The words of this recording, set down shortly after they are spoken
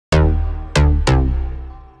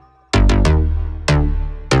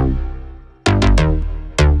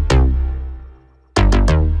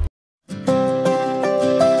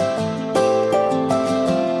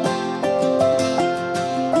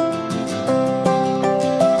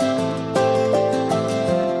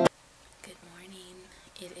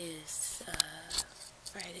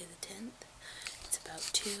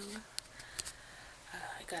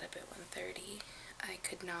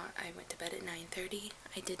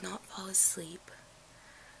did not fall asleep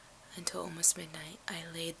until almost midnight. I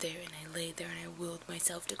laid there and I laid there and I willed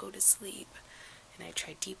myself to go to sleep. And I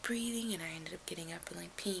tried deep breathing and I ended up getting up and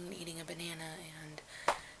like peeing and eating a banana, and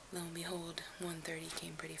lo and behold, 1:30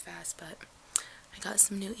 came pretty fast. But I got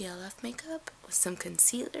some new ELF makeup with some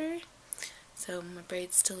concealer, so my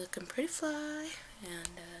braids still looking pretty fly,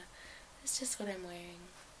 and it's just what I'm wearing.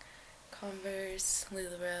 Converse,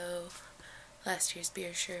 LuLaRoe, last year's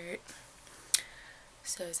beer shirt.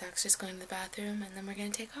 So Zach's just going to the bathroom and then we're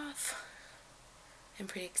going to take off. I'm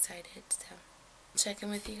pretty excited, so I'll check in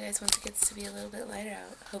with you guys once it gets to be a little bit lighter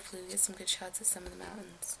out. Hopefully we get some good shots of some of the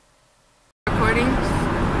mountains. Recording?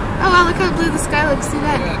 Oh wow, look how blue the sky looks. See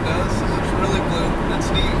that? Yeah, it does. It looks really blue. That's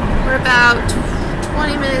neat. We're about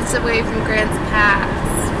 20 minutes away from Grants Pass.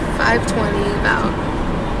 5:20 about.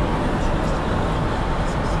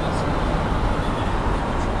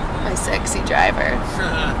 My sexy driver.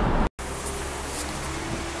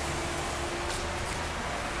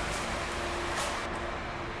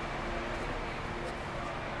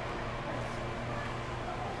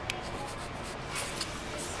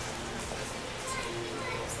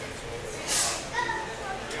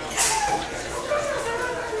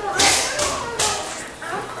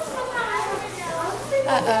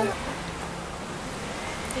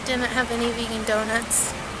 They didn't have any vegan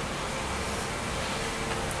donuts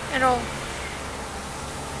at all.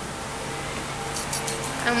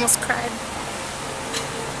 I almost cried.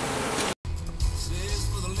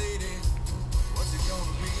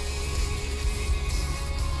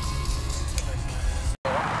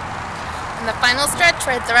 And the final stretch,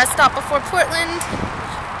 we're at the rest stop before Portland,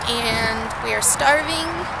 and we are starving,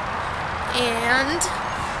 and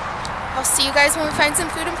I'll see you guys when we find some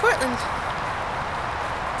food in Portland.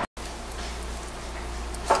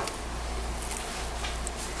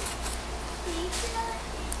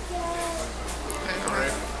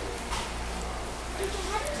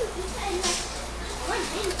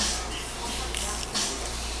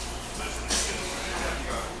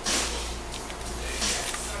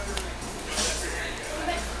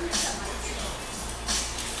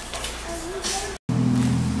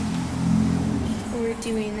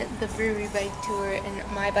 Doing the brewery bike tour,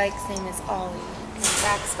 and my bike's name is Ollie, and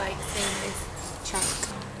Zach's bike's name is Chunk.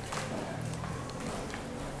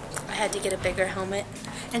 I had to get a bigger helmet,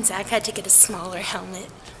 and Zach had to get a smaller helmet.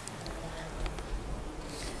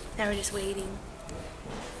 Now we're just waiting.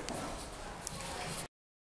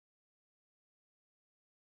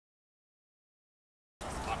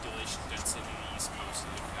 Population density in the East Coast,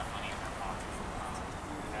 and they have money in their pocket.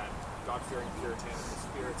 We had God-fearing puritanical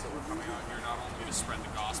spirits that were coming out here not only to spread the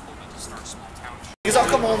gospel, but to start small townships. Because I'll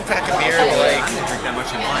come home, pack a beer, like, drink that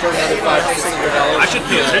much in line. For another $500-$600. I should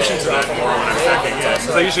pay attention to that more when I'm packing it.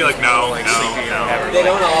 Because I usually like, no. They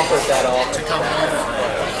don't offer it that often. To come home.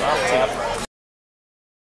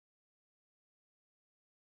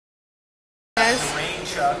 Rain,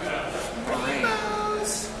 Chuck.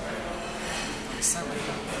 Rainbows.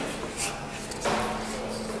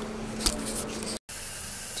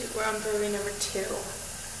 Dude, we're on brewery number 2,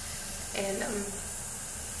 and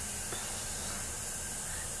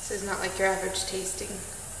this is not like your average tasting.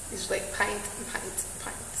 These are like pints and pints and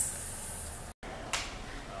pints.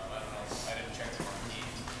 I didn't check the marquee.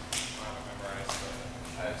 I don't remember.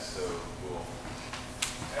 That's so cool.